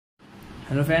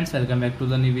Hello friends, welcome back to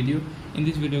the new video. In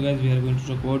this video guys, we are going to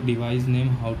talk about device name,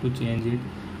 how to change it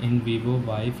in vivo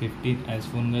Y15s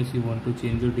phone. Guys, you want to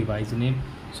change your device name,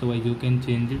 so you can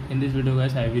change it. In this video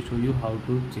guys, I will show you how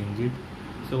to change it.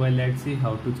 So let's see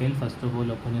how to change. First of all,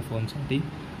 open your phone setting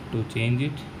to change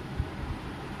it.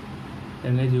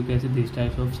 Then guys, you can see these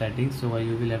types of settings. So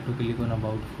you will have to click on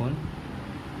about phone.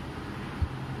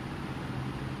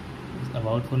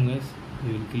 About phone guys,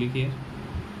 you will click here.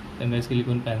 Then guys, click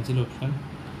on pencil option.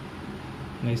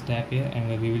 Guys, tap here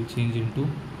and we will change into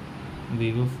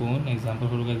vivo phone. Example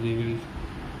for guys, we will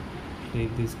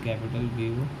take this capital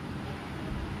vivo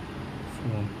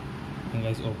phone and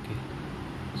guys okay.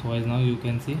 So guys, now you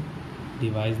can see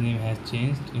device name has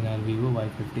changed in our vivo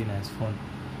Y15s phone.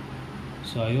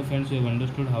 So I hope friends you have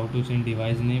understood how to change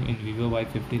device name in vivo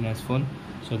Y15s phone.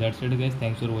 So that's it guys,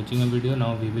 thanks for watching our video.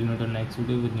 Now we will meet on next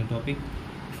video with new topic.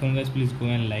 If you guys, please go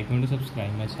and like and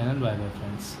subscribe my channel. Bye bye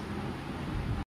friends.